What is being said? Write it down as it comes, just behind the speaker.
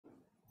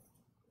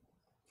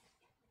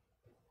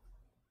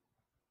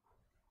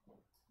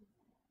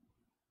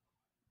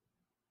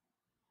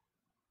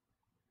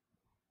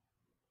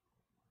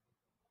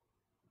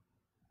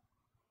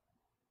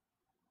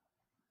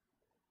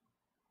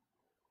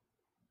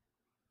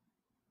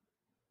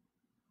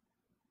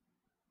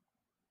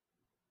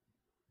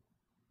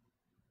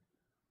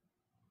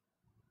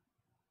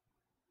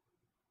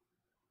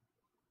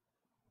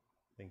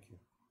Thank you.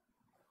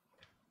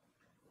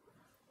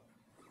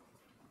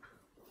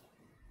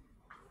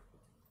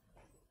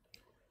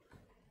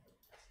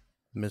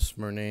 Ms.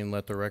 Murnane,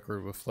 let the record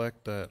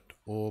reflect that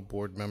all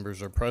board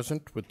members are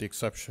present with the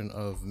exception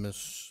of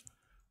Ms.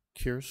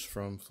 Kearse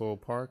from Floral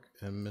Park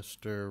and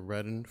Mr.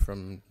 Redden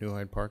from New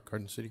Hyde Park,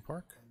 Garden City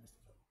Park,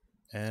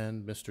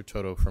 and Mr.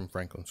 Toto from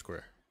Franklin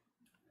Square.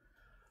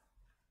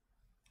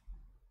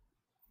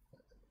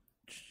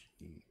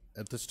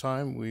 At this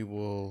time, we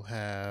will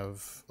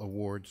have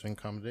awards and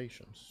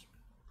commendations.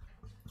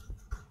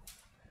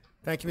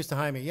 Thank you, Mr.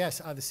 Jaime.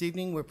 Yes, this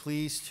evening we're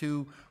pleased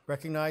to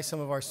recognize some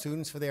of our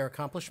students for their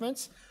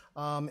accomplishments.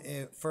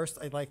 First,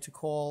 I'd like to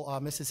call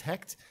Mrs.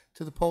 Hecht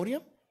to the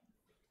podium.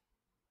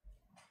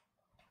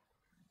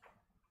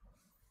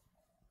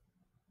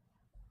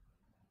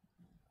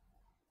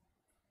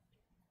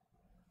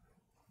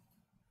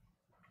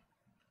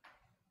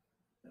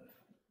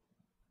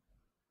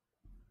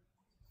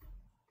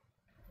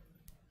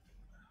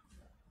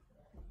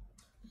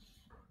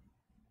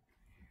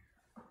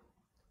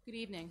 Good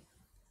evening.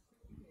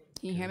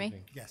 Can you hear me?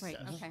 Yes. Great,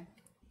 Yes. okay.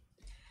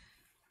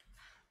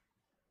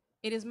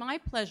 It is my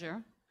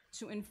pleasure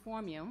to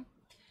inform you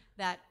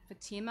that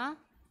Fatima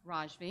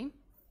Rajvi,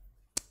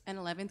 an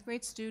 11th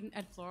grade student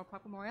at Floral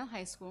Park Memorial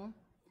High School,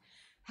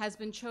 has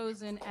been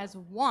chosen as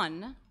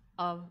one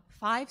of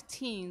 5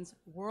 teens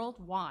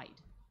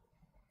worldwide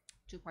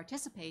to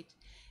participate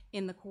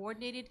in the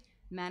Coordinated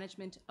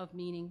Management of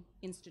Meaning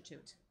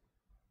Institute.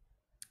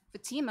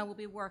 Fatima will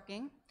be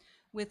working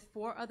with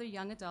 4 other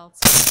young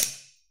adults.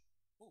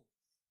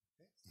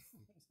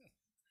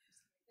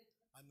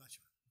 I'm not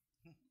sure.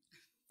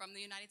 From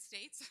the United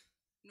States,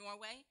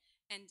 Norway,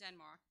 and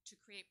Denmark to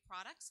create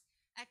products,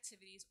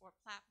 activities, or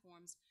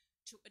platforms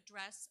to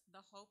address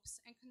the hopes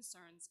and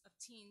concerns of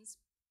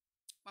teens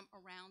from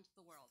around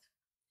the world.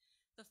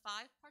 The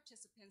 5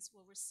 participants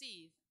will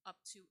receive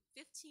up to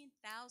 $15,000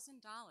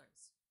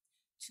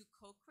 to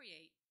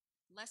co-create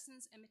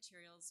lessons and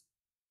materials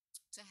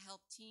to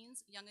help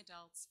teens, young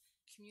adults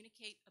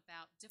communicate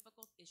about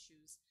difficult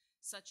issues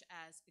such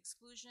as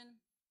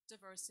exclusion,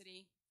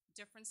 diversity,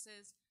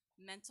 differences,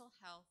 mental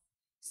health,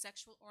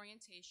 sexual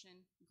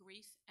orientation,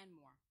 grief, and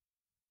more.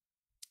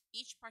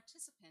 Each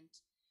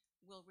participant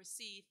will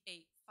receive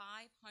a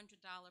 $500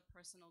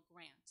 personal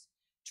grant,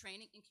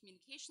 training in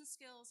communication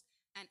skills,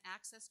 and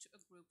access to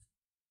a group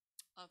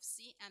of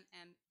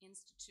CMM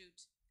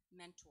Institute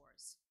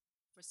mentors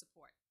for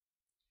support.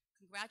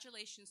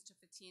 Congratulations to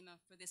Fatima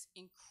for this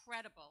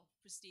incredible,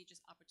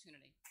 prestigious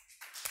opportunity.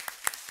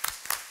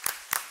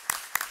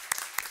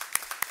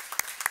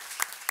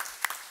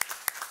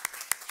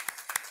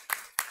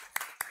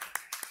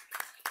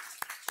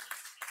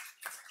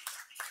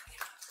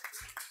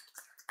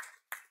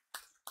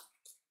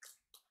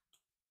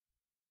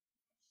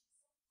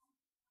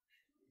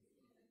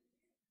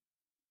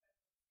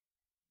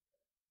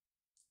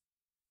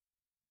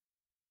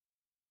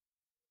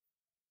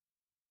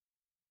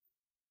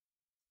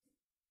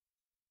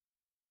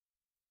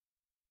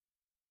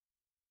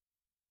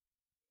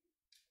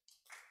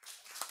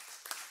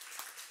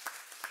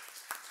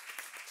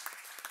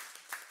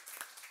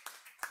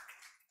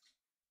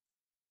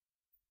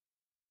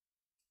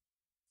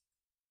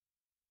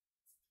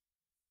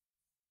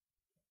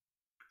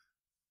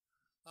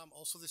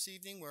 Also this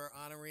evening, we're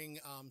honoring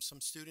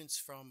some students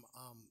from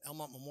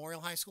Elmont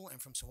Memorial High School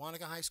and from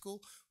Sewanhaka High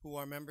School who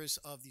are members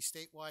of the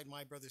statewide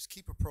My Brother's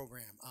Keeper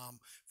program.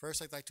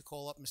 First, I'd like to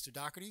call up Mr.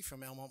 Doherty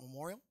from Elmont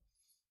Memorial.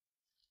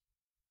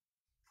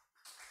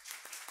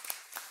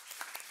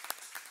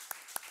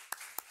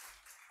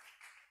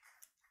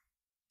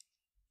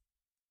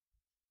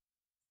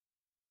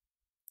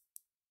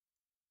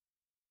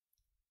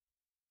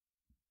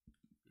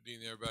 Good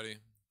evening, everybody.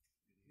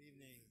 Good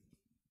evening.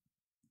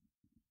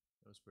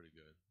 That was pretty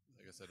good.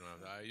 I guess I don't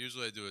have. I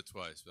usually do it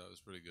twice, but that was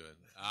pretty good.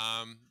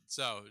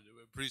 So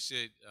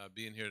appreciate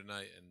being here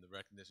tonight and the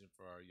recognition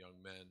for our young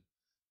men.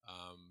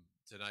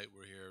 Tonight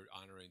we're here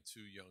honoring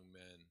 2 young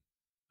men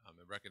and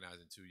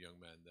recognizing 2 young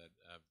men that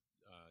have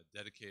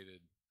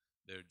dedicated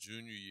their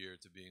junior year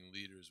to being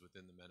leaders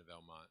within the Men of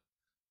Elmont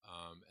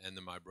and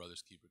the My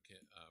Brother's Keeper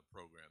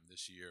program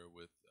this year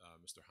with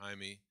Mr.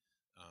 Jaime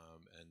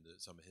and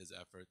some of his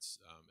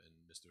efforts and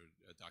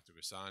Dr.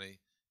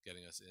 Grisani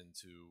getting us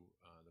into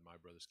the My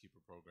Brother's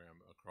Keeper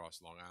program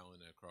across Long Island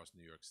and across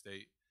New York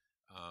State.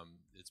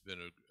 It's been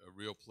a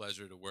real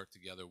pleasure to work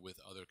together with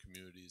other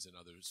communities and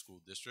other school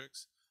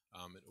districts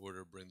in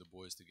order to bring the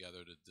boys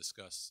together to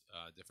discuss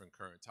different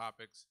current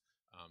topics,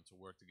 to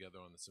work together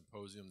on the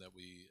symposium that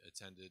we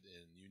attended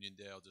in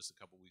Uniondale just a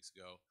couple weeks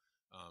ago,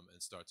 and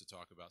start to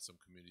talk about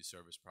some community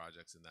service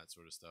projects and that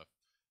sort of stuff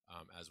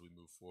as we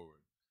move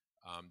forward.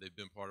 They've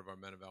been part of our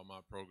Men of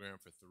Elmont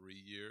program for 3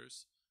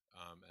 years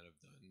and have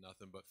done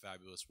nothing but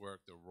fabulous work.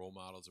 They're role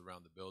models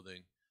around the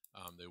building.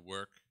 They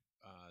work,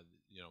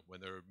 when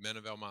they're Men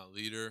of Elmont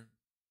leader,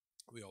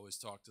 we always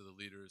talk to the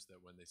leaders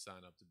that when they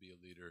sign up to be a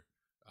leader,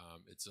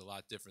 it's a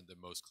lot different than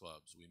most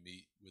clubs. We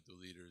meet with the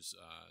leaders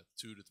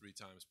 2 to 3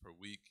 times per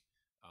week.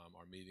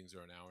 Our meetings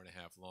are an hour and a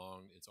half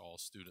long. It's all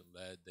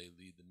student-led. They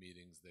lead the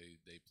meetings.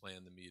 They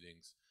plan the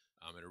meetings.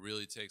 And it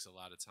really takes a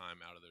lot of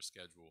time out of their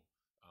schedule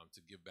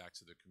to give back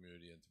to their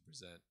community and to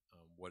present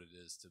what it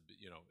is to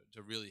be,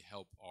 to really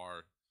help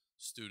our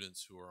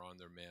students who are on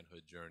their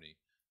manhood journey,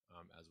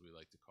 as we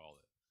like to call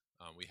it.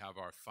 We have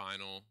our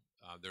final,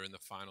 they're in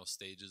the final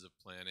stages of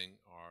planning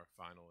our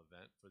final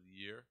event for the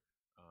year,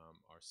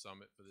 our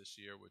summit for this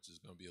year, which is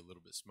going to be a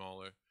little bit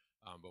smaller,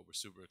 but we're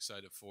super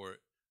excited for it.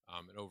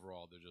 And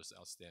overall, they're just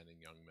outstanding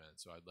young men.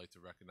 So I'd like to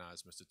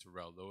recognize Mr.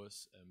 Terrell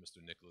Lewis and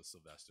Mr. Nicholas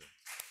Sylvester.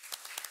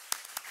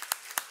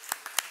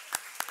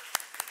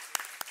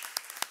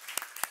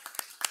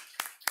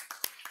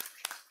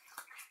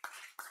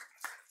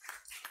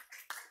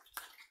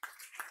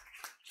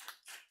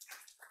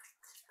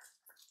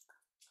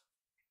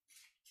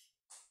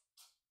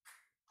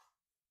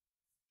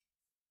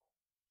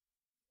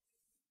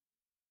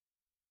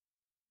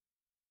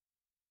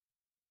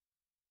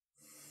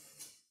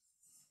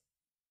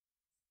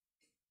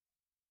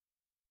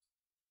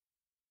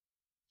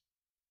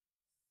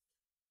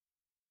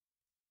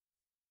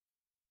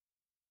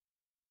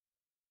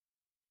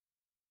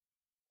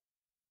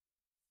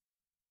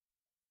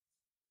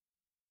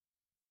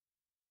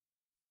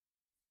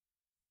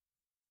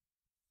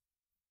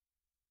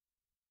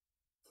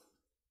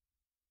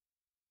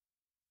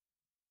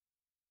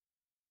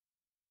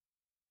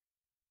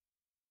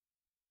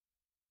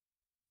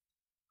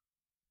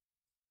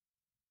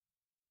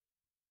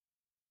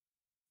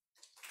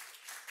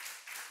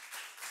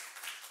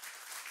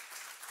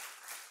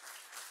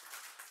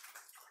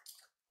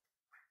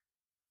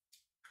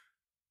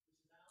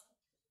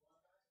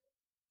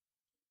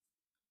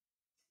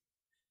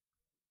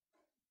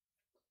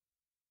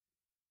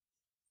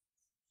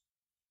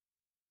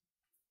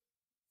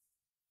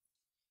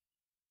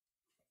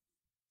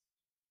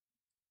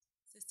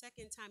 It's the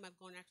second time I've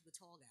gone after the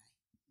tall guy.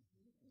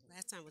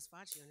 Last time was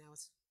Faccio, now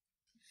it's...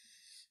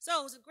 So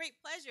it was a great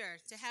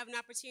pleasure to have an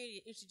opportunity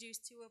to introduce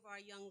two of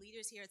our young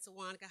leaders here at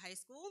Sewanhaka High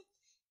School.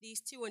 These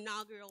two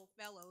inaugural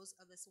fellows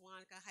of the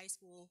Sewanhaka High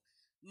School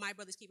My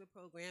Brother's Keeper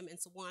program and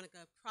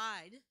Sewanhaka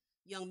Pride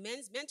Young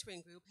Men's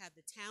Mentoring Group have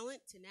the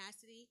talent,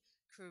 tenacity,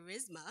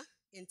 charisma,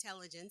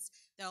 intelligence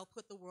that will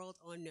put the world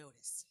on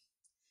notice.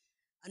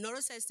 A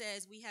notice that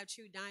says we have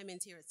true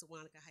diamonds here at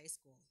Sewanhaka High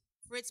School.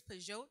 Fritz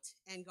Pajot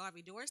and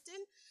Garvey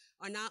Dorston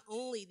are not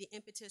only the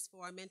impetus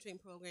for our mentoring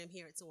program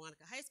here at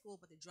Sewanhaka High School,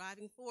 but the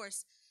driving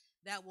force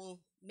that will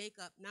make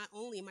up not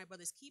only My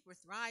Brother's Keeper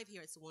thrive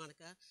here at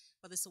Sewanhaka,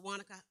 but the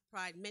Sewanhaka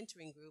Pride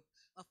Mentoring Group,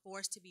 a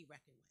force to be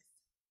reckoned with.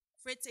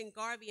 Fritz and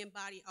Garvey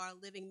embody our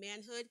living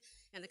manhood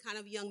and the kind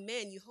of young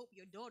men you hope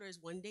your daughters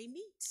one day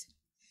meet.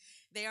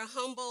 They are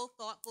humble,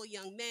 thoughtful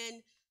young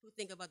men who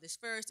think of others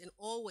first and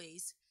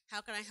always, how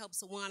can I help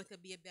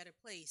Sewanhaka be a better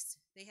place?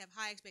 They have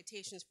high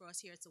expectations for us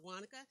here at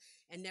Sewanhaka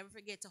and never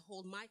forget to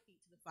hold my feet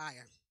to the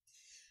fire.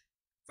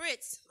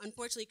 Fritz,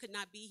 unfortunately, could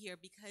not be here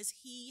because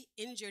he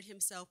injured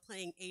himself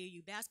playing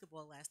AAU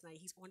basketball last night.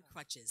 He's on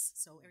crutches,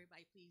 so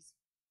everybody please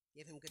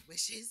give him good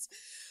wishes.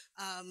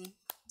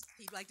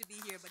 He'd like to be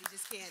here, but he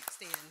just can't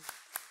stand.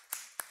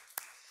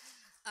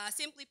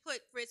 Simply put,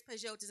 Fritz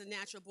Pajot is a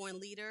natural-born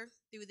leader.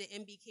 Through the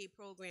MBK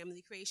program and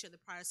the creation of the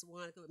Pride of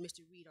Sewanhaka with Mr.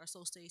 Reed, our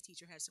social studies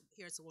teacher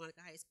here at Sewanhaka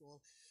High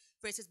School,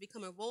 Fritz has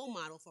become a role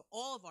model for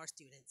all of our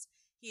students.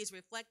 He is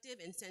reflective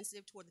and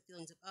sensitive toward the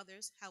feelings of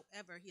others.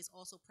 However, he is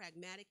also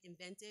pragmatic,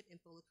 inventive, and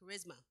full of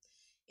charisma.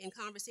 In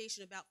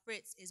conversation about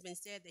Fritz, it has been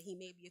said that he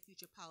may be a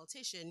future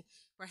politician,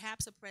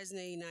 perhaps a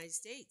president of the United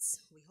States,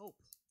 we hope.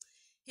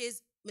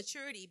 His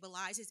maturity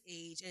belies his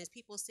age, and as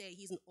people say,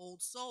 he's an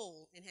old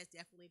soul and has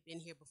definitely been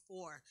here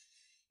before.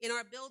 In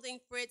our building,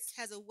 Fritz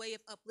has a way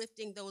of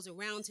uplifting those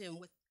around him,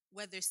 with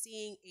whether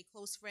seeing a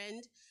close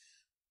friend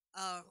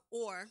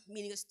or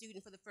meeting a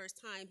student for the first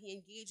time. He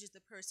engages the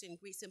person,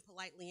 greets them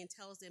politely, and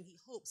tells them he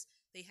hopes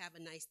they have a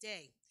nice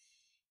day.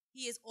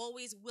 He is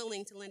always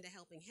willing to lend a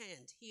helping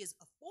hand. He is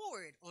a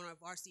forward on our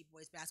varsity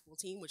boys basketball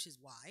team, which is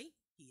why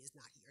he is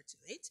not here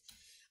tonight.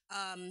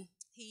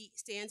 He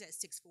stands at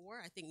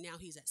 6'4". I think now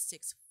he's at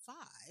 6'5",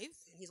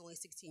 and he's only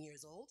 16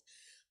 years old.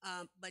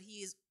 But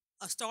he is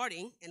a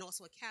starting and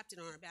also a captain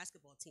on our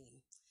basketball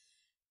team.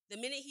 The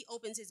minute he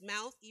opens his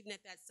mouth, even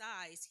at that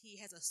size, he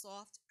has a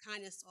soft,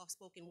 kind of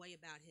soft-spoken way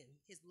about him.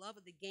 His love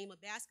of the game of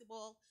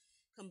basketball,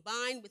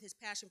 combined with his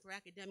passion for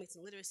academics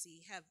and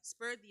literacy, have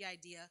spurred the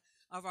idea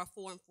of our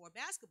 4-on-4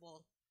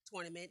 basketball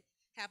tournament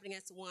happening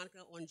at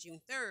Sewanhaka on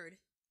June 3rd,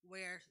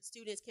 where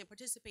students can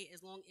participate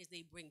as long as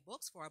they bring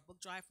books for our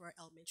book drive for our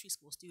elementary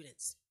school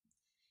students.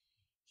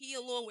 He,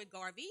 along with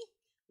Garvey,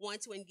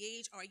 want to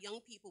engage our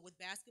young people with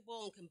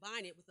basketball and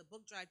combine it with a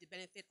book drive to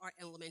benefit our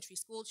elementary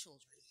school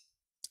children.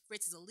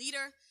 Fritz is a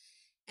leader,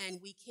 and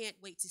we can't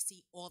wait to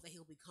see all that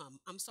he'll become.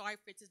 I'm sorry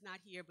Fritz is not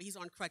here, but he's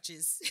on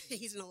crutches.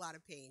 He's in a lot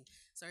of pain.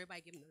 So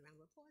everybody give him a round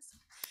of applause.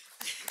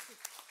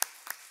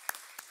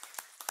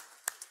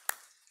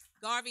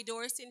 Garvey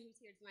Dorston, who's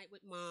here tonight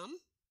with Mom.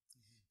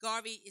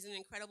 Garvey is an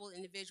incredible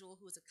individual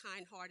who is a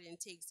kind-hearted and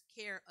takes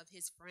care of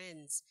his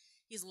friends.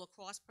 He's a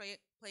lacrosse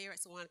player at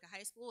Sewanhaka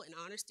High School, an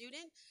honor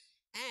student,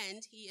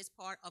 and he is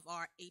part of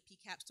our AP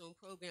Capstone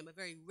program, a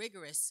very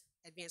rigorous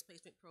advanced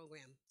placement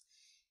program.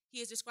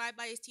 He is described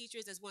by his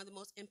teachers as one of the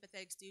most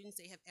empathetic students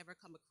they have ever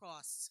come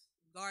across.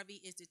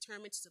 Garvey is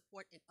determined to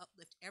support and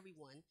uplift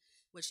everyone,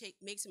 which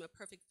makes him a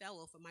perfect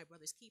fellow for My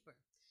Brother's Keeper.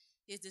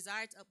 His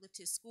desire to uplift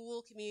his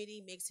school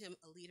community makes him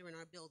a leader in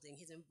our building.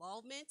 His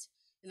involvement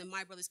in the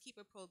My Brother's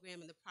Keeper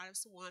program and the Pride of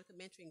Sewanhaka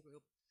mentoring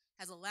group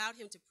has allowed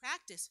him to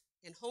practice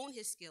and hone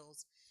his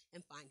skills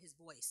and find his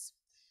voice.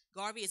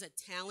 Garvey is a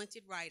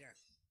talented writer,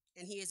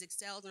 and he has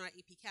excelled in our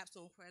AP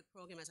Capstone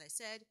program, as I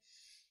said,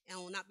 and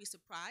will not be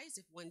surprised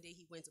if one day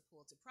he wins a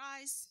Pulitzer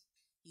Prize.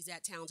 He's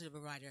that talented of a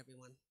writer,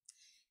 everyone.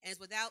 And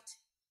without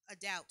a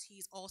doubt,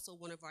 he's also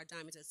one of our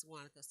diamonds at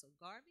Sewanhaka. So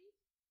Garvey,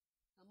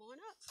 come on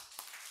up.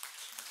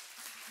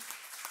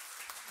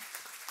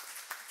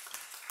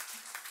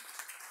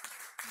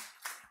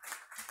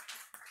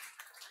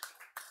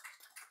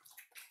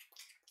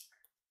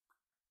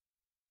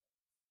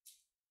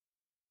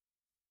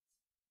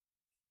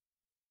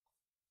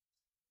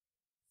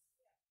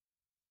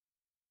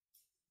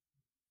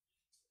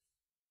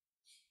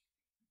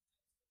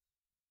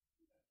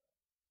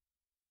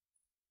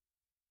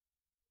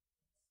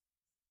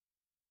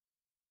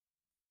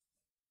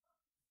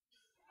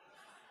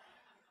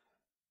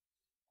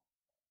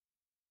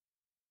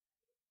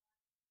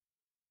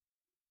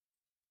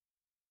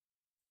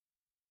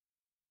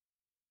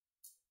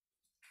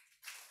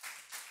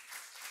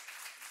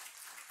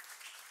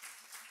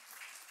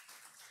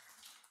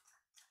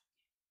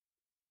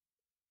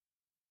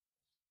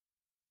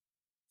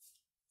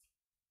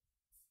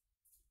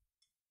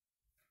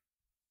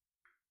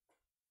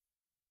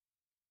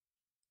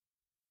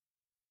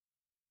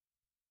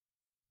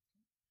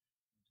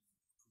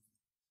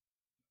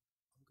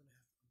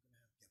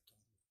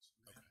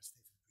 I'm gonna have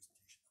stay for the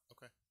presentation.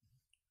 Okay.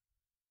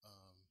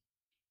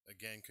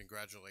 Again,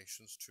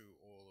 congratulations to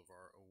all of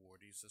our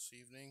awardees this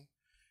evening.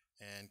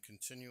 And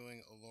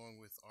continuing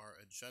along with our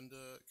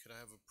agenda, could I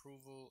have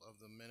approval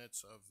of the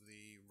minutes of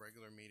the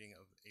regular meeting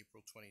of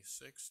April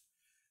 26th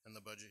and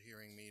the budget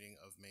hearing meeting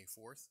of May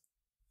 4th?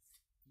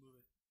 Move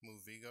it.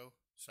 Move Vigo,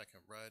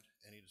 second Red.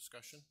 Any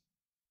discussion?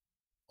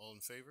 All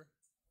in favor?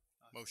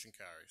 Motion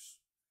carries.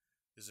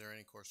 Is there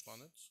any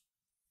correspondence?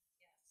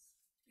 Yes.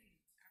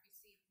 I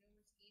received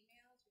numerous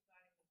emails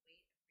regarding the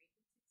weight of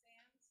frequency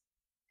exams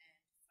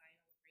and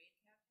final grade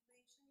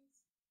calculations.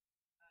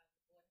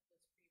 The board was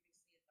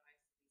previously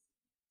advised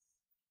of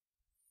these emails.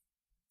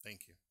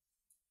 Thank you.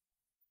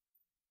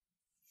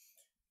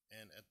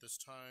 And at this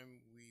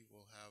time, we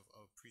will have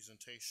a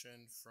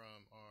presentation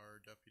from our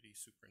Deputy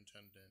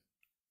Superintendent,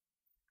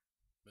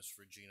 Ms.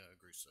 Regina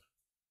Agrisa.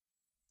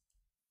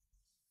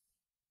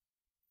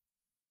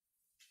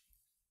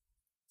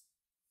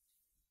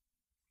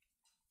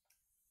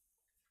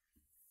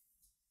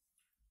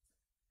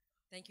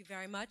 Thank you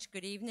very much.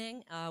 Good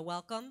evening.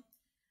 Welcome.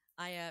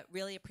 I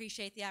really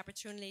appreciate the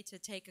opportunity to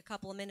take a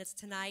couple of minutes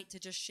tonight to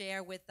just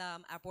share with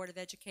our Board of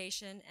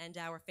Education and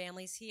our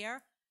families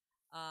here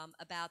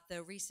about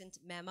the recent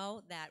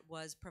memo that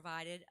was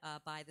provided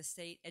by the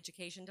State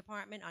Education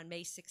Department on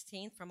May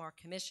 16th from our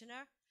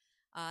Commissioner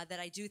that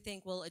I do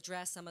think will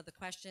address some of the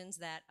questions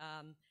that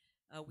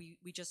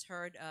we just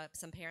heard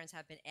some parents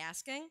have been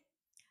asking.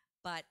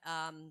 But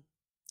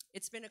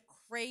it's been a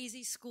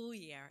crazy school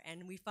year,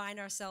 and we find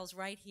ourselves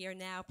right here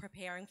now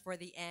preparing for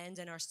the end,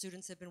 and our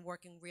students have been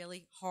working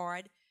really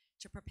hard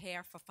to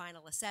prepare for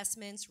final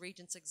assessments,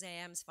 Regents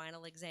exams,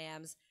 final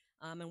exams,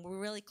 and we're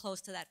really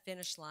close to that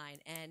finish line.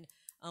 And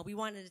we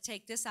wanted to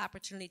take this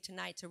opportunity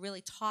tonight to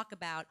really talk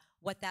about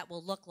what that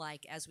will look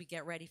like as we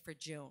get ready for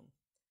June.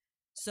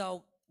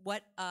 So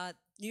what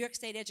New York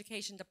State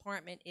Education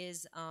Department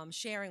is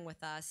sharing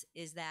with us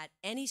is that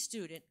any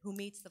student who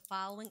meets the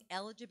following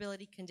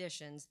eligibility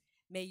conditions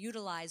may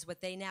utilize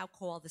what they now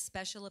call the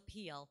special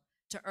appeal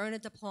to earn a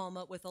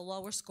diploma with a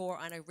lower score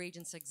on a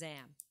Regents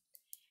exam.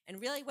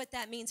 And really what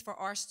that means for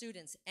our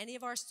students, any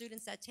of our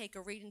students that take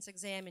a Regents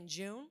exam in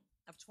June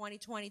of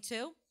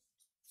 2022,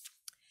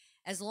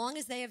 as long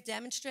as they have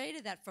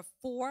demonstrated that for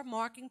 4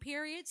 marking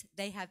periods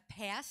they have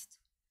passed,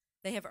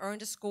 they have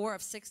earned a score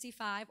of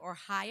 65 or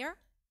higher,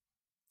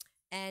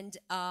 and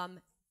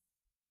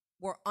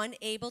were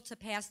unable to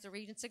pass the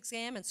Regents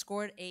exam and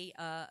scored a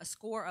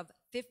score of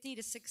 50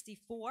 to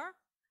 64,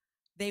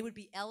 they would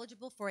be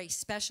eligible for a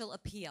special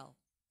appeal.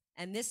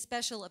 And this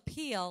special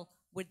appeal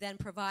would then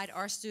provide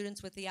our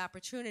students with the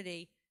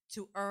opportunity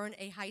to earn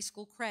a high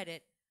school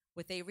credit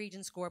with a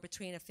Regents score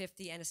between a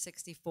 50 and a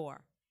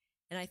 64.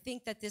 And I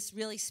think that this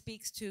really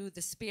speaks to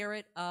the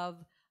spirit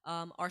of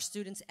our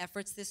students'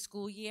 efforts this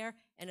school year,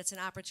 and it's an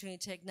opportunity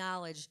to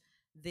acknowledge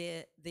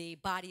the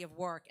body of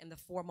work and the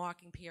 4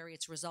 marking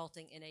periods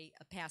resulting in a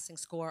passing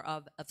score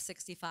of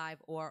 65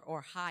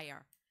 or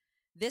higher.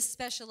 This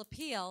special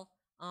appeal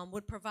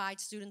would provide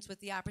students with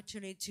the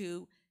opportunity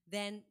to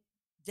then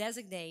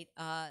designate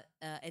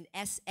an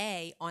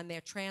SA on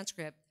their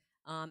transcript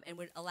and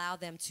would allow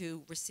them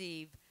to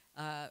receive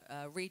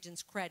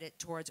Regents credit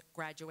towards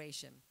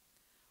graduation.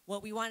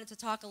 What we wanted to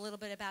talk a little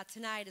bit about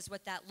tonight is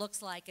what that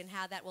looks like and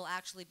how that will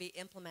actually be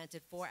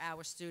implemented for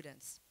our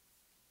students.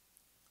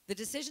 The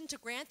decision to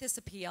grant this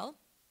appeal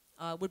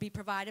would be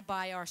provided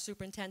by our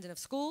superintendent of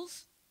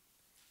schools,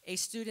 a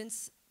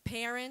student's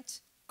parent,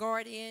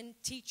 guardian,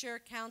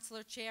 teacher,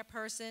 counselor,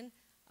 chairperson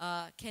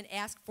can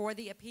ask for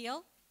the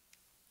appeal,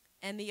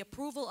 and the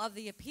approval of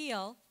the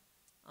appeal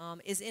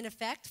is in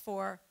effect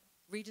for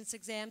Regents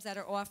exams that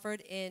are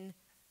offered in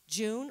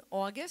June,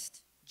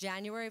 August,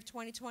 January of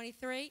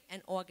 2023,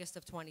 and August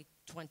of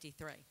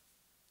 2023.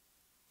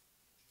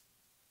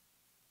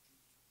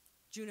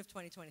 June of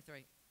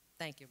 2023.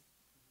 Thank you.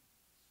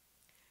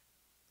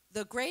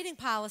 The grading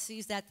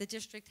policies that the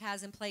district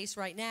has in place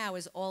right now,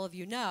 as all of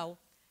you know,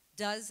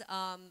 does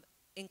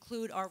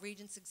include our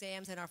Regents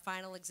exams and our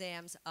final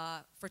exams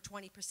for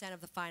 20%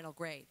 of the final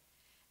grade.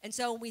 And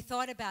so when we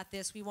thought about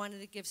this, we wanted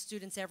to give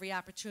students every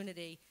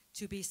opportunity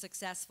to be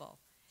successful.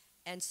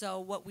 And so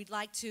what we'd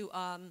like to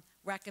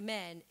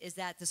recommend is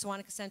that the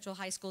Sewanhaka Central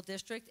High School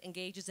District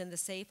engages in the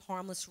safe,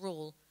 harmless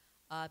rule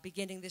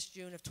beginning this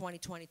June of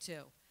 2022.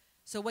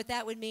 So what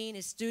that would mean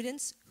is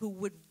students who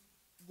would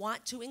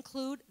want to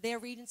include their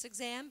Regents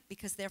exam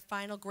because their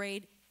final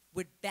grade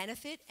would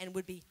benefit and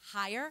would be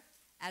higher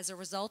as a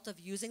result of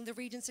using the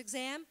Regents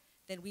exam,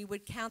 then we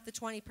would count the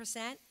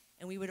 20%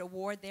 and we would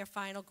award their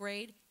final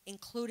grade,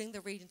 including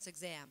the Regents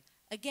exam.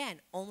 Again,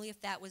 only if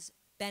that was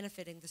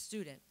benefiting the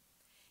student.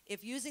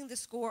 If using the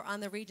score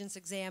on the Regents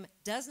exam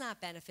does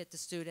not benefit the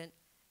student,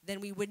 then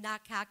we would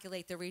not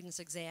calculate the Regents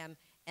exam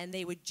and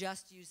they would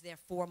just use their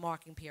 4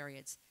 marking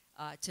periods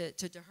to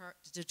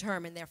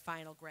determine their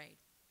final grade.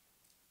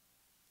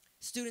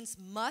 Students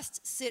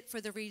must sit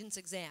for the Regents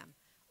exam.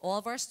 All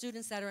of our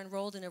students that are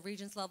enrolled in a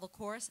Regents level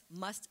course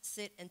must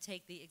sit and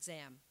take the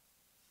exam.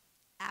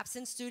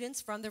 Absent students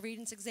from the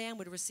Regents exam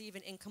would receive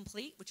an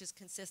incomplete, which is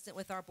consistent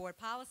with our board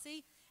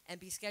policy, and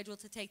be scheduled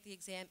to take the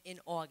exam in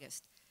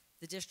August.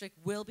 The district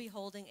will be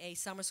holding a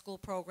summer school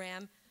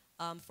program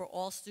for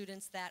all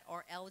students that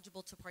are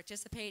eligible to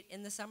participate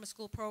in the summer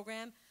school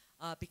program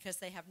because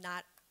they have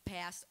not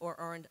passed or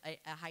earned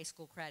a high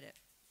school credit.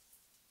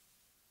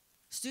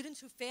 Students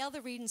who fail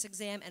the Regents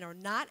exam and are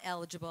not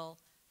eligible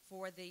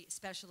for the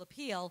special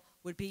appeal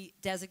would be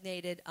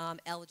designated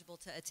eligible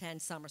to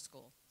attend summer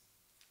school.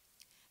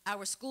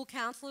 Our school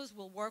counselors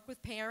will work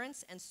with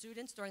parents and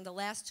students during the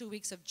last 2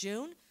 weeks of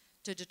June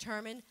to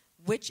determine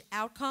which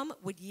outcome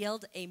would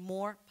yield a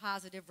more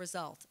positive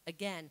result.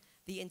 Again,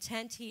 the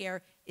intent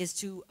here is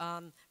to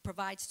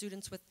provide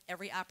students with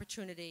every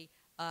opportunity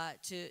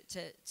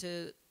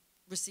to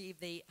receive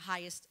the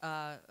highest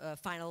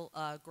final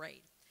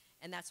grade.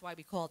 And that's why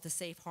we call it the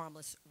safe,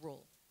 harmless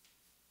rule.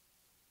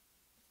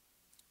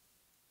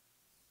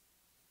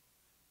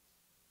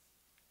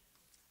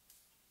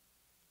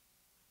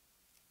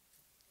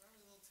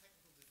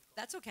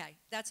 That's okay.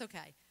 That's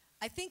okay.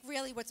 I think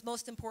really what's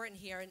most important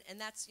here,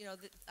 and that's, you know,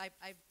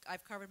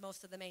 I've covered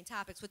most of the main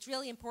topics. What's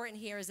really important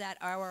here is that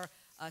our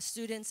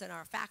students and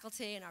our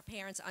faculty and our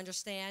parents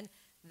understand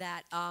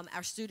that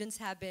our students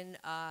have been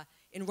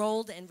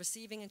enrolled and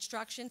receiving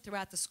instruction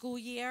throughout the school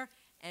year,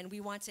 and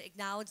we want to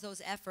acknowledge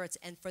those efforts.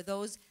 And for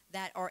those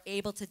that are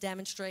able to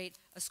demonstrate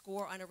a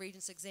score on a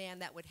Regents exam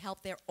that would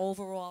help their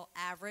overall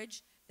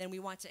average, then we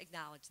want to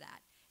acknowledge that.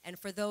 And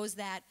for those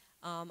that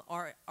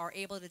are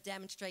able to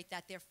demonstrate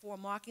that their 4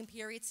 marking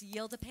periods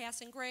yield a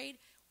passing grade,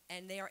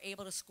 and they are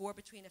able to score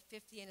between a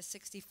 50 and a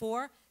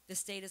 64, the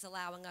state is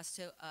allowing us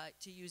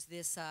to use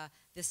this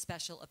this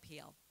special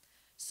appeal.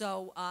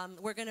 So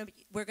we're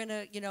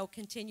gonna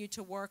continue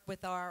to work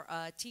with our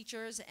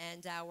teachers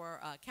and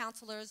our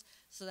counselors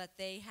so that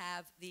they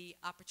have the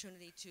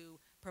opportunity to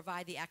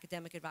provide the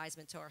academic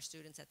advisement to our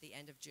students at the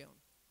end of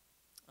June.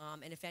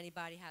 And if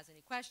anybody has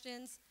any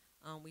questions,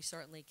 we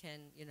certainly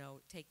can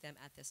take them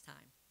at this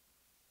time.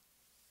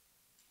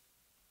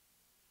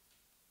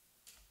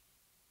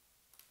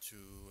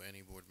 Do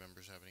any board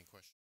members have any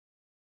questions?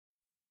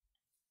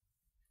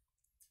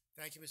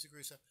 Thank you, Mr.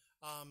 Grusa.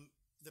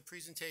 The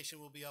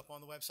presentation will be up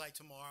on the website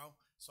tomorrow.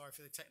 Sorry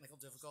for the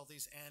technical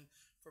difficulties. And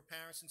for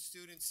parents and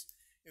students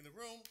in the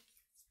room,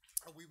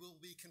 we will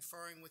be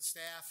conferring with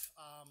staff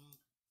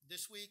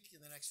this week,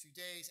 in the next few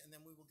days, and then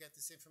we will get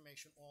this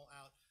information all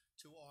out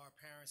to our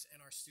parents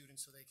and our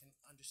students so they can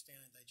understand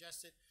and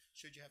digest it.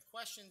 Should you have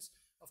questions,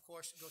 of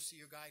course, go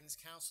see your guidance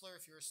counselor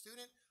if you're a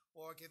student,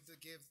 or give the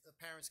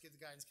parents give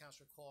the guidance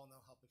counselor a call and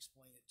they'll help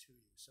explain it to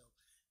you. So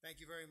thank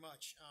you very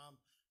much.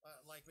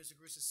 Like Mr.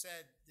 Grusa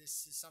said,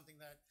 this is something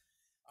that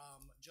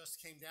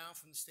just came down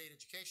from the State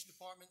Education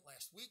Department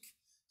last week,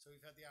 so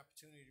we've had the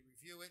opportunity to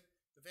review it.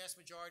 The vast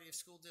majority of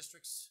school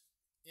districts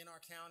in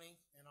our county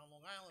and on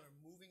Long Island are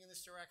moving in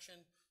this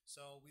direction,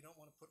 so we don't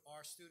want to put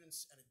our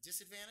students at a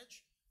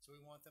disadvantage, so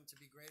we want them to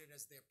be graded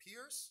as their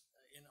peers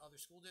in other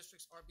school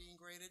districts are being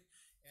graded,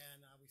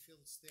 and we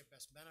feel it's their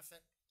best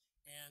benefit.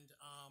 And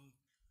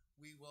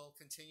we will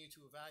continue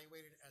to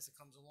evaluate it as it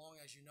comes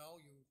along. As you know,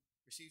 you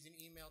received an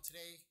email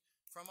today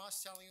from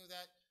us telling you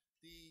that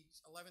the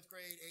 11th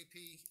grade AP,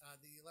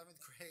 the 11th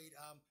grade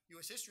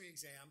U.S. History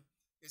exam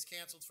is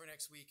canceled for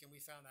next week, and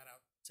we found that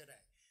out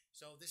today.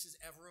 So this is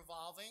ever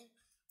evolving,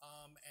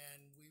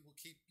 and we will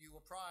keep you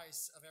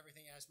apprised of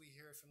everything as we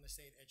hear it from the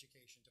State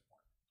Education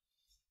Department.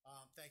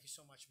 Thank you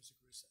so much, Mr.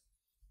 Grusa.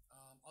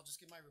 I'll just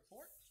give my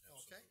report.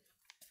 Okay.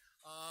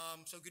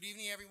 So good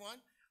evening,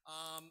 everyone.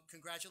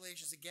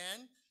 Congratulations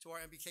again to our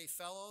MBK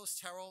fellows,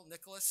 Terrell,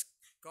 Nicholas,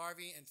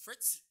 Garvey, and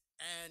Fritz,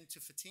 and to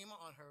Fatima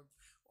on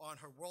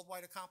her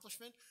worldwide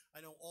accomplishment. I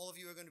know all of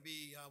you are going to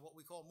be what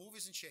we call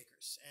movers and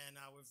shakers, and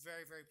we're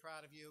very, very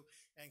proud of you,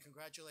 and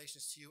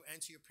congratulations to you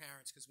and to your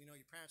parents, because we know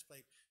your parents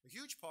played a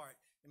huge part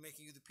in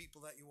making you the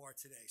people that you are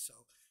today.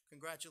 So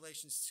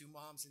congratulations to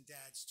moms and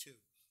dads, too.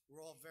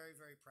 We're all very,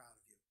 very proud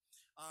of you.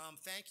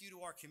 Thank you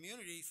to our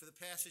community for the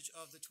passage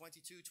of the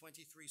 22-23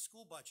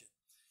 school budget.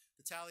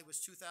 The tally was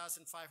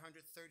 2,539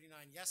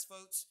 yes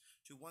votes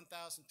to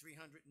 1,300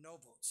 no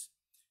votes.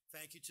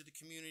 Thank you to the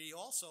community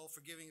also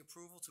for giving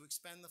approval to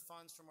expend the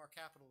funds from our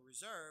capital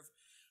reserve,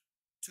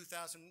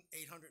 2,841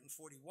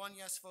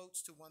 yes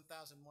votes to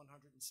 1,174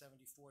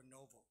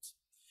 no votes.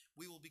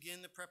 We will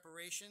begin the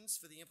preparations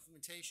for the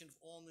implementation of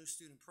all new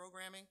student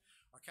programming,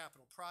 our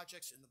capital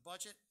projects in the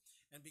budget,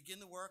 and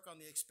begin the work on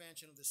the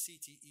expansion of the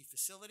CTE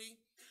facility,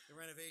 the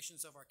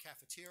renovations of our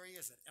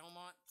cafeterias at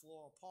Elmont,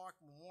 Floral Park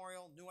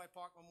Memorial, New Hyde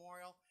Park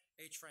Memorial,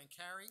 H. Frank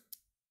Carey,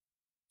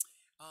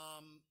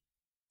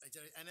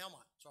 and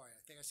Elmont, sorry, I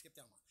think I skipped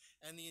Elmont,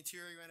 and the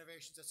interior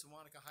renovations at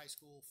Sewanhaka High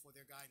School for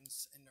their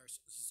guidance and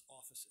nurses'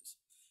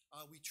 offices.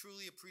 We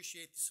truly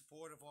appreciate the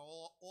support of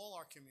all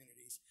our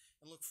communities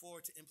and look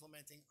forward to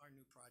implementing our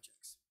new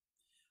projects.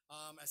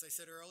 As I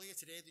said earlier,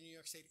 today the New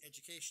York State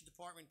Education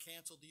Department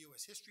canceled the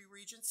U.S. History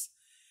Regents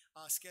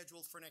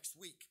scheduled for next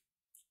week.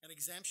 An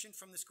exemption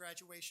from this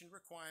graduation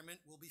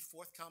requirement will be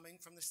forthcoming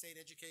from the State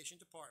Education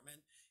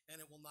Department, and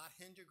it will not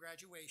hinder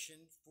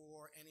graduation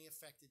for any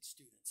affected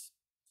students.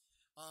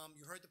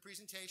 You heard the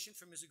presentation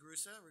from Ms.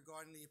 Agrusa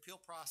regarding the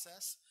appeal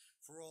process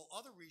for all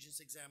other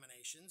Regents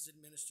examinations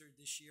administered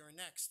this year and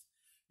next.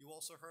 You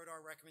also heard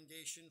our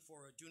recommendation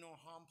for a do no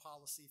harm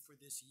policy for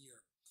this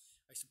year.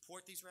 I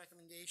support these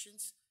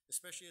recommendations,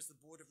 especially as the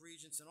Board of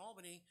Regents in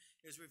Albany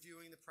is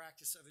reviewing the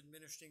practice of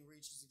administering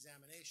Regents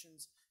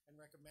examinations and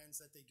recommends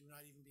that they do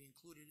not even be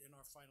included in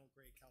our final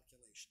grade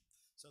calculation.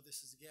 So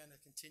this is again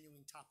a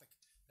continuing topic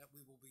that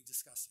we will be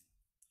discussing.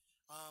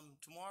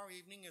 Tomorrow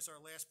evening is our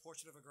last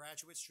portion of a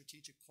graduate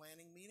strategic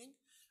planning meeting.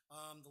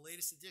 The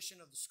latest edition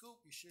of the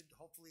Scoop, you should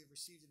hopefully have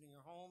received it in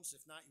your homes.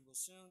 If not, you will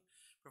soon,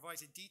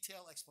 provides a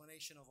detailed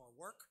explanation of our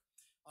work.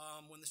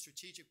 When the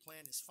strategic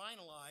plan is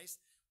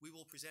finalized, we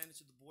will present it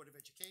to the Board of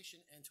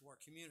Education and to our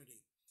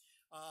community.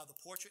 The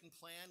portrait and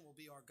plan will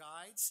be our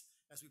guides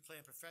as we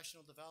plan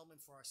professional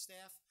development for our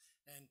staff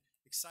and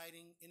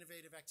exciting,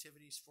 innovative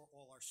activities for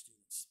all our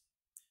students.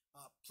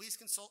 Please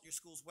consult your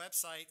school's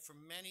website for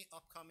many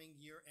upcoming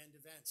year-end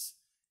events.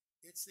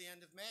 It's the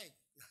end of May.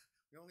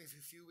 We only have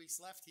a few weeks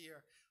left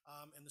here,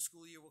 and the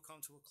school year will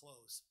come to a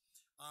close.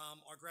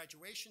 Our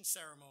graduation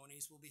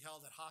ceremonies will be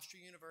held at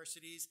Hofstra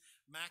University's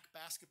Mac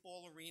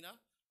Basketball Arena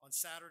on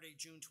Saturday,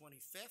 June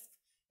 25th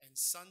and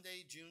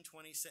Sunday, June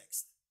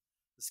 26th.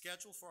 The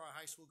schedule for our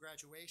high school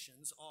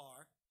graduations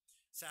are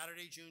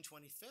Saturday, June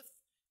 25th,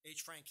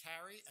 H. Frank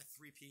Carey at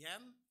 3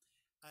 p.m.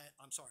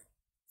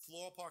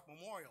 Floral Park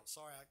Memorial.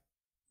 Sorry,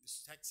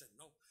 Mrs. Heck said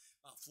no.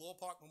 Floral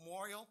Park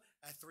Memorial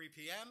at 3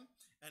 p.m.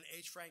 and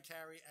H. Frank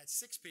Carey at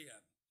 6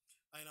 p.m.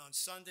 And on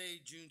Sunday,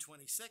 June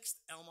 26th,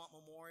 Elmont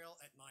Memorial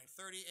at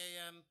 9:30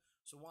 a.m.,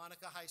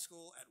 Sewanhaka High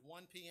School at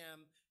 1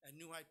 p.m., and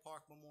New Hyde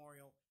Park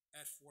Memorial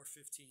at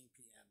 4:15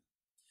 p.m.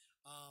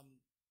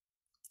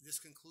 This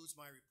concludes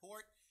my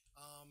report.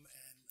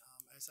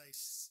 As I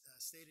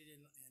stated in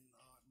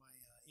my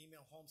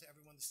email home to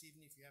everyone this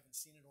evening, if you haven't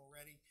seen it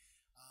already,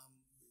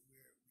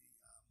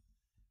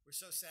 we're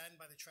so saddened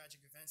by the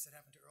tragic events that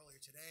happened earlier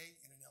today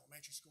in an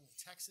elementary school in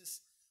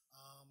Texas.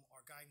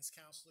 Our guidance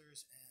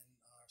counselors and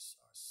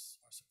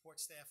our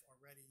support staff are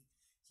ready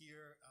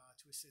here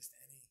to assist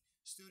any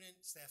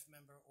student, staff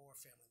member, or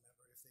family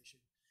member if they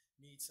should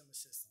need some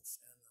assistance.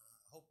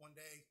 And hope one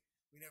day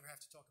we never have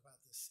to talk about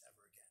this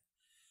ever again.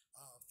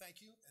 Thank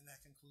you, and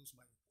that concludes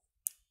my report.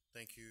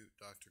 Thank you,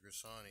 Dr.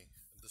 Grisani.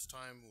 At this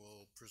time,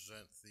 we'll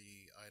present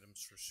the items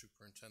for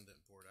superintendent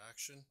board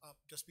action.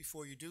 Just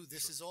before you do,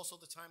 this is also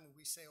the time where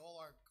we say all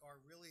our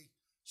really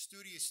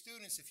studious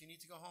students, if you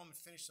need to go home and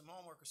finish some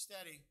homework or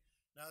study,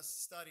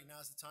 now's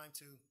the time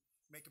to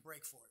make a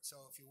break for it.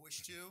 So if you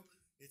wish to,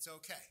 it's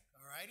okay,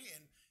 all righty?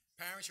 And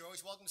parents, you're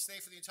always welcome to stay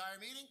for the entire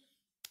meeting,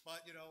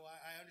 but you know,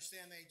 I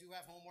understand they do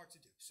have homework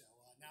to do, so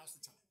now's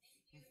the time.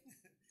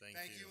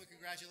 Thank you. And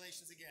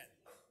congratulations again.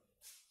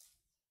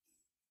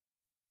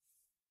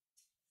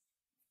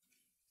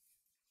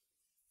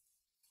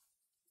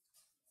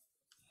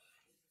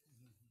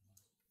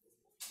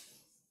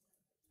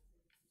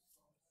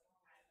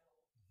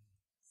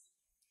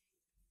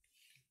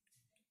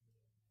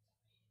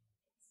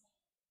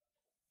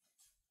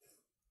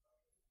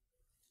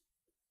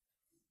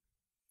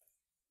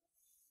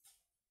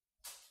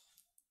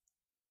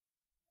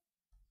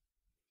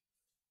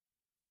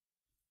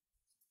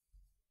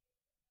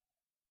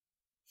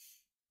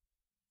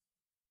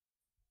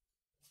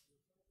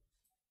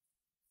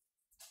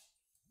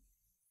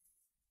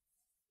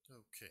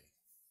 Okay.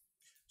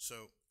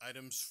 So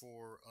items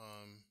for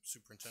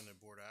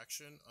superintendent board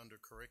action. Under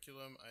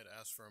curriculum, I'd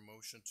ask for a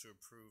motion to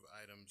approve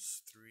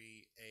items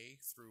 3A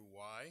through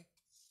Y.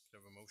 Could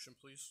I have a motion,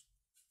 please?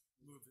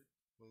 Move it.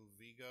 Move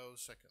Vigo,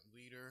 second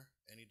leader.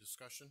 Any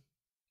discussion?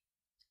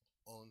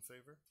 All in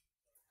favor?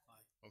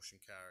 Aye.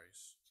 Motion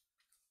carries.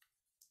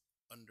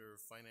 Under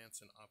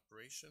finance and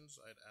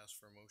operations, I'd ask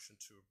for a motion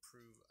to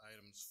approve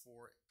items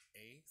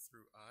 4A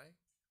through I.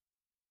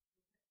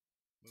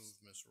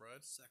 Move Ms.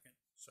 Rudd. Second.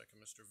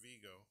 Second, Mr.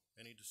 Vigo.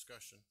 Any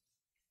discussion?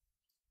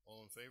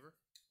 All in favor?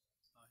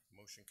 Aye.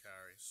 Motion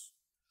carries.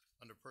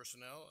 Under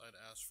personnel, I'd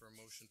ask for a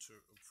motion to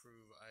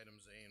approve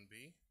items A and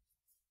B.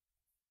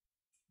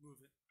 Move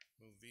it.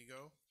 Move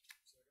Vigo.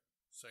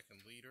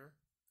 Second leader.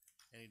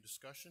 Any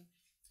discussion?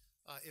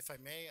 If I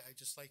may, I'd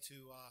just like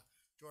to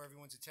draw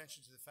everyone's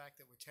attention to the fact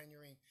that we're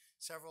tenuring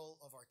several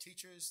of our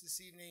teachers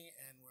this evening,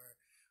 and we're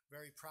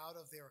very proud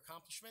of their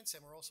accomplishments,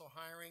 and we're also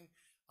hiring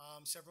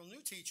several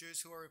new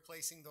teachers who are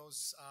replacing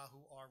those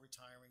who are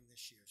retiring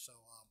this year. So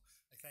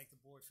I thank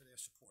the board for their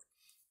support.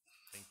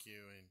 Thank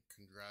you, and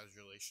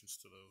congratulations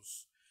to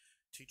those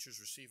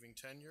teachers receiving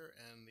tenure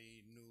and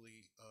the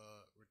newly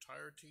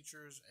retired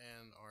teachers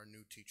and our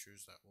new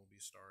teachers that will be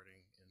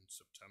starting in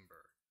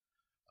September.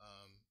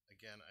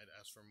 Again, I'd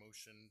ask for a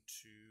motion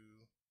to,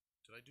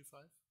 did I do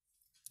 5?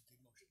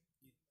 Big motion.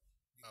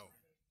 Oh,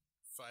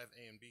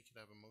 5A and B, could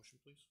I have a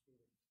motion, please?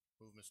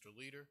 Move Mr.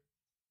 Leader,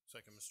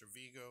 second Mr.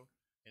 Vigo.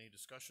 Any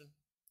discussion?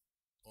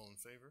 All in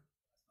favor?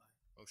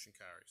 Aye. Motion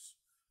carries.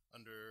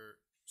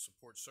 Under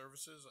support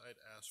services,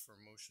 I'd ask for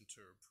a motion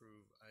to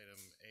approve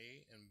item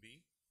A and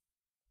B.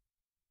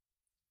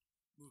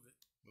 Move it.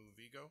 Move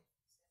Vigo.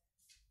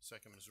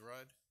 Second Ms.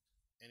 Rudd.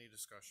 Any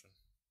discussion?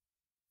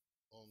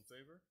 All in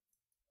favor?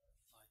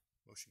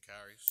 Aye. Motion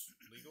carries.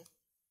 Legal?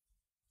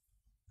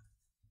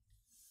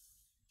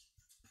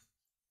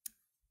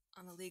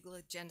 On the legal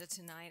agenda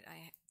tonight,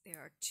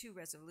 there are 2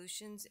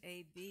 resolutions,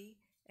 A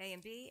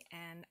and B,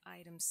 and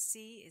item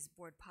C is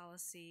board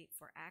policy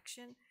for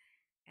action,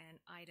 and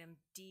item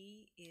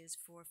D is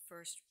for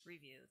first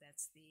review.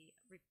 That's the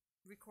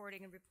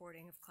recording and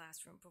reporting of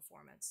classroom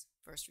performance,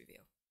 first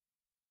review.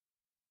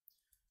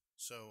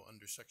 So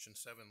under section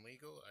 7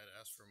 legal, I'd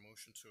ask for a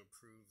motion to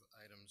approve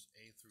items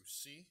A through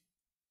C.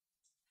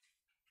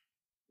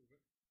 Move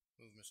it.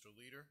 Move Mr.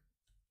 Leader.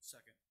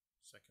 Second.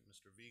 Second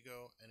Mr.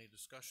 Vigo. Any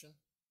discussion?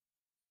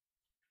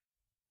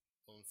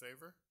 All in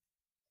favor?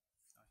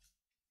 Aye.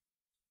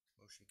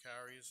 Motion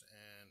carries,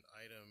 and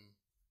item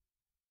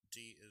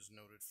D is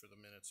noted for the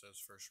minutes as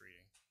first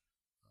reading.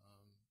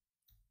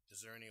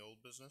 Is there any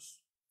old business?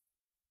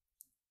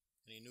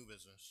 Any new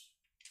business?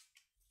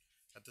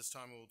 At this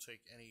time, we will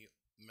take any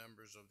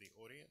members of the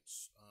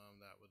audience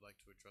that would like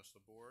to address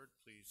the board.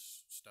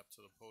 Please step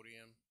to the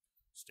podium,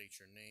 state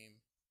your name,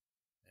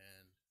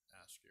 and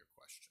ask your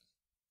question.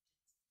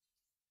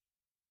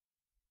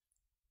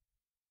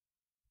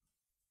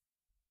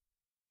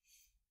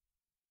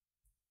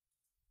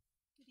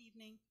 Good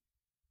evening.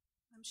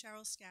 I'm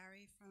Cheryl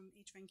Scarry from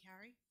H.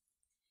 Carey.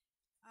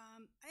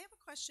 I have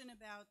a question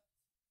about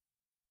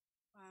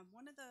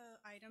one of the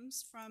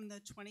items from the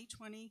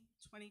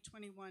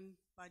 2020-2021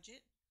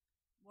 budget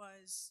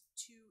was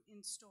to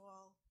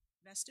install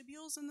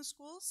vestibules in the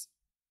schools.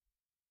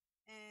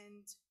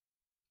 And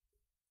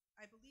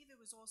I believe it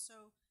was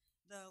also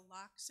the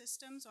lock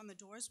systems on the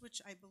doors,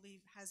 which I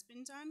believe has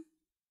been done,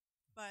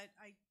 but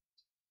I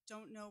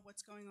don't know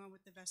what's going on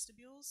with the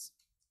vestibules.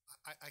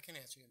 I can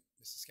answer you,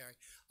 Mrs. Scary.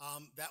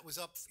 That was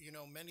up,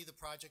 many of the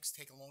projects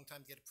take a long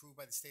time to get approved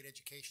by the state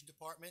education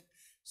department.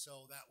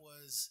 So that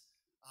was,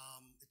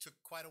 it took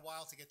quite a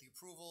while to get the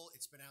approval.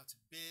 It's been out to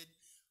bid.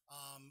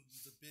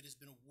 The bid has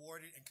been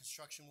awarded and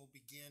construction will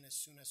begin as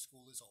soon as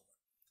school is over.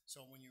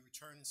 So when you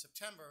return in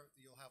September,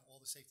 you'll have all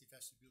the safety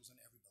vestibules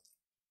in every building.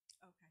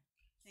 Okay,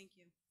 thank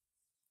you.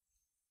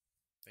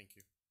 Thank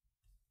you.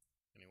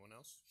 Anyone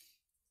else?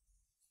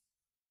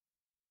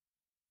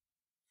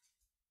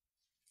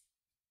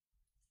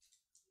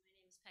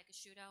 My name is Peggy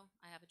Shudo.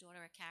 I have a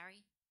daughter at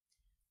Cary.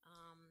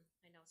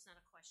 I know it's not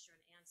a question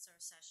and answer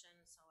session,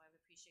 so I would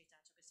appreciate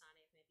Dr.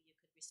 Gasani if maybe you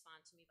could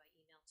respond to me by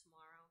email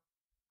tomorrow.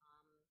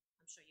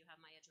 I'm sure you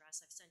have my address.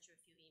 I've sent you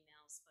a few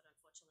emails, but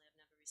unfortunately I've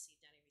never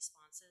received any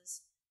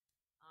responses.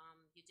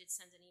 You did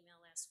send an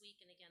email last week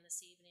and again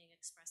this evening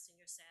expressing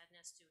your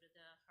sadness due to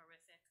the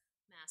horrific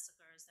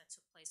massacres that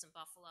took place in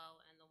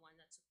Buffalo and the one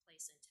that took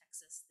place in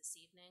Texas this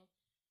evening.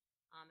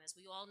 As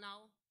we all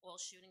know, all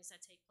shootings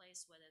that take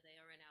place, whether they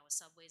are in our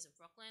subways in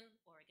Brooklyn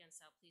or against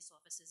our police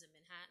officers in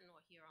Manhattan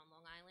or here on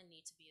Long Island,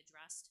 need to be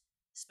addressed,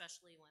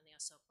 especially when they are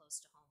so close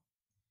to home.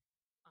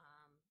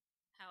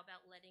 How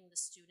about letting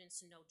the students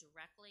know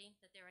directly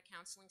that there are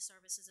counseling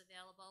services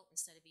available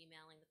instead of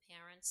emailing the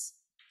parents?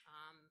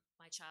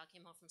 My child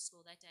came home from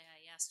school that day.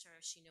 I asked her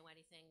if she knew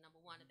anything, number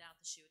one, about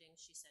the shooting.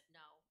 She said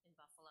no, in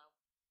Buffalo.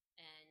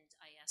 And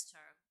I asked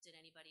her, did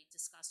anybody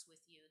discuss with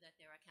you that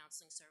there are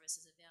counseling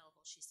services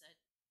available? She said,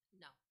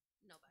 no,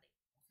 nobody.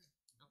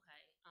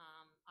 Okay.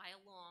 I,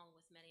 along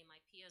with many of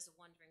my peers, are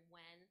wondering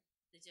when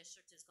the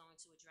district is going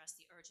to address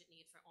the urgent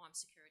need for armed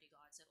security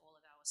guards at all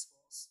of our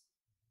schools.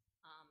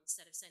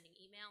 Instead of sending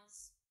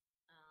emails,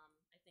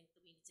 I think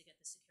that we need to get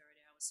the security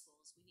at our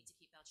schools. We need to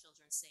keep our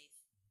children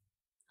safe.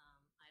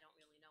 I don't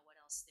really know what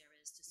else there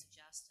is to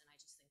suggest, and I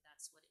just think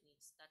that's what it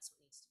needs. That's what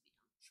needs to be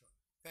done. Sure.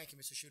 Thank you,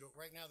 Mr. Shudo.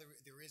 Right now,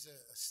 there is a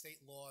state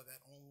law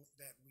that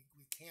we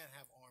can't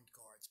have armed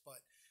guards,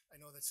 but I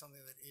know that's something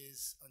that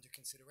is under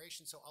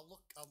consideration. So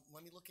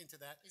let me look into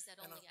that. Is that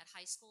and only at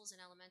high schools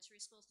and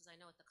elementary schools? Because I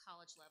know at the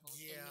college level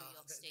in Yeah, New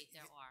York State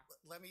there are.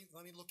 Let me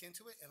look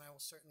into it, and I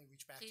will certainly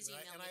reach back Please to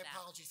you. email And me I back.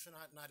 apologize for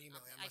not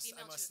emailing. Okay, I've I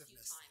emailed must you a have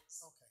few missed. times,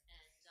 Okay.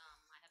 and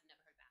I have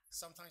never heard back.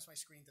 Sometimes my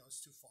screen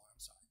goes too far.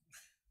 I'm sorry.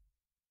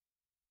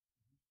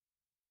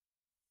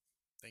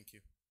 Thank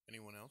you.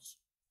 Anyone else?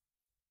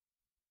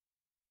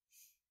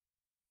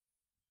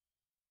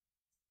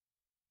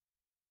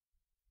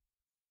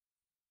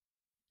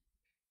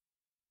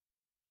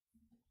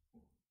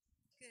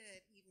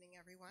 Good evening,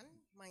 everyone.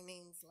 My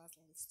name's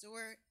Leslyn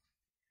Stewart.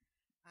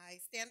 I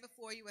stand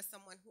before you as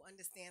someone who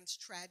understands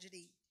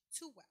tragedy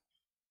too well.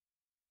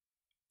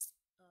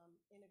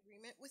 In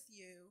agreement with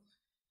you,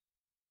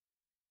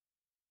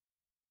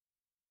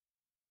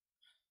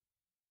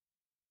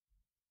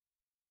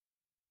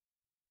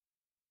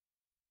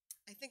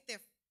 I think there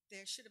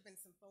should have been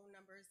some phone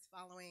numbers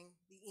following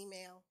the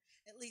email,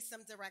 at least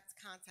some direct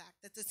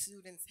contact that the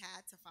students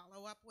had to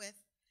follow up with.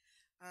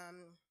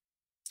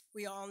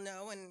 We all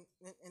know and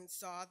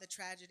saw the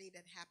tragedy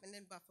that happened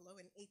in Buffalo.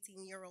 An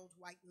 18-year-old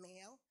white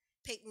male,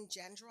 Peyton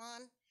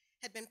Gendron,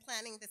 had been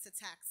planning this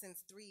attack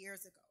since 3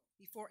 years ago,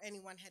 before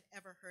anyone had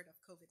ever heard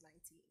of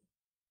COVID-19.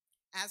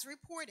 As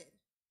reported,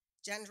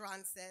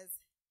 Gendron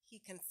says he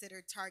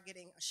considered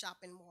targeting a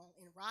shopping mall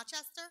in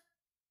Rochester,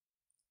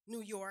 New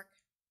York,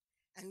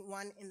 and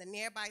one in the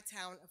nearby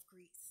town of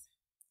Greece,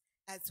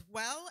 as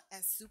well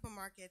as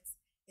supermarkets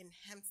in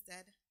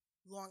Hempstead,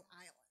 Long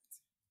Island.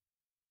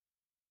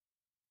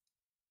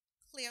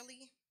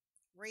 Clearly,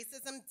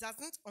 racism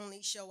doesn't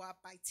only show up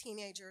by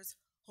teenagers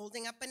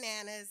holding up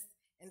bananas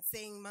and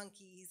saying,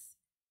 "Monkeys,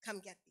 come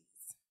get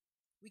these."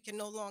 We can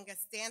no longer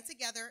stand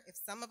together if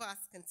some of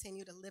us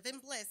continue to live in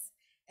bliss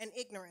and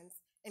ignorance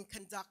and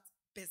conduct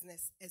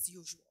business as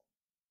usual.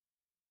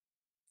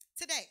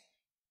 Today,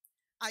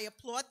 I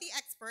applaud the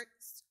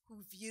experts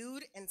who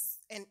viewed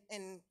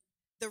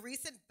the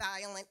recent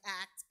violent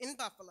act in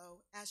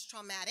Buffalo as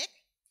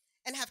traumatic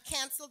and have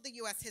canceled the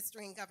U.S.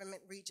 history and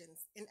government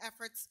regions in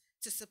efforts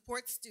to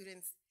support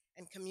students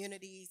and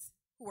communities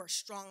who are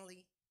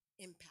strongly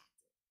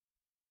impacted.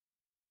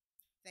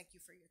 Thank you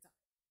for your time.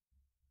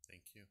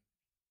 Thank you.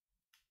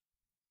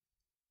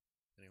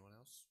 Anyone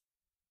else?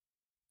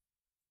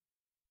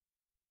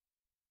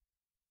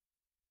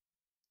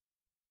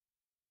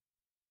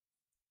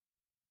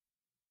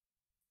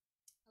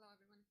 Hello,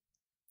 everyone.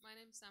 My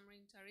name is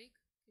Samreen Tariq.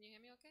 Can you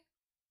hear me okay?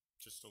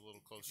 Just a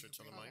little closer to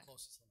the Bring mic. it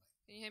closer to the mic.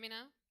 Can you hear me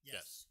now?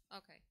 Yes.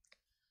 Okay.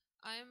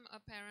 I'm a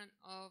parent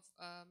of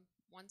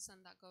one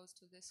son that goes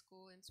to this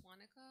school in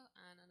Sewanhaka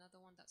and another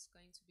one that's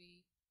going to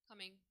be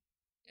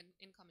an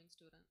incoming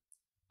student.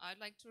 I'd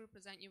like to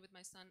represent you with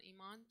my son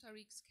Iman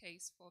Tariq's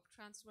case for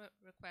transfer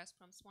request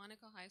from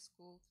Sewanhaka High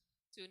School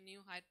to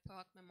New Hyde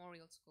Park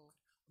Memorial School.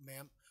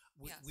 Ma'am,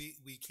 Yes.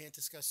 we can't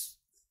discuss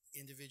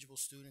individual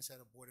students at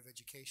a Board of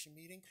Education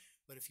meeting,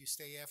 but if you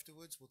stay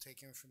afterwards, we'll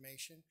take your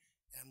information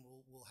and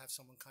we'll have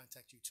someone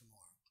contact you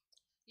tomorrow.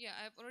 Yeah,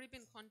 I've already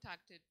been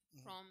contacted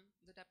Mhm. from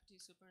the deputy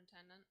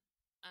superintendent,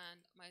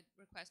 and my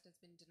request has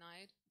been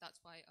denied.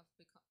 That's why I've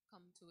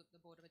come to the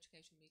Board of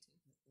Education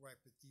meeting.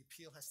 Right, but the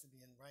appeal has to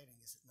be in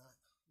writing, is it not?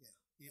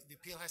 Yeah, the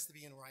appeal has to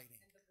be in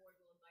writing. And the board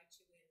will invite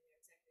you in their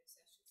executive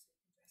session so you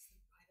can address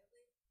them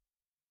privately.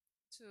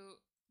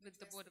 With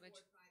the Board of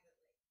Address Education. privately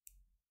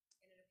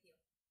in an appeal.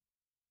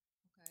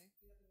 Okay.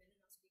 If you have a minute,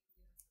 I'll speak with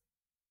you outside.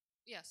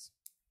 Yes.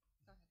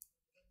 Go ahead.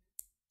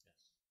 Yes.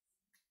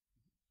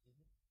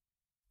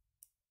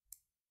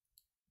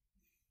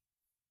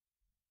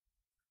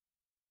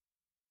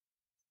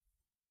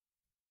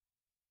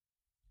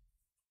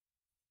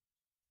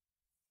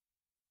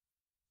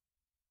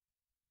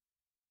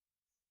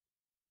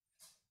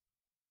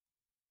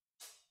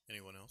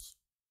 Anyone else?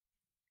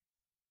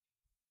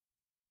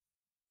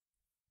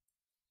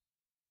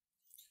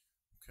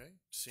 Okay,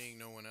 seeing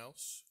no one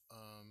else,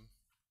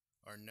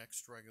 our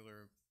next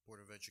regular Board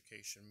of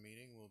Education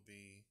meeting will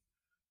be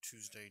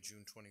Tuesday,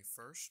 June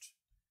 21st.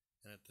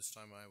 And at this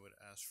time, I would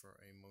ask for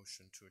a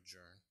motion to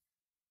adjourn.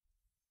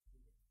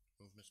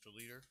 Move, Mr.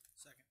 Leader.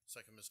 Second.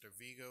 Second, Mr.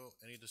 Vigo.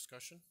 Any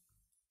discussion?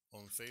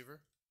 All in favor?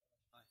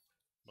 Aye.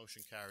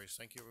 Motion carries.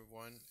 Thank you,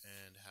 everyone,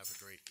 and have a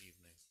great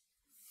evening.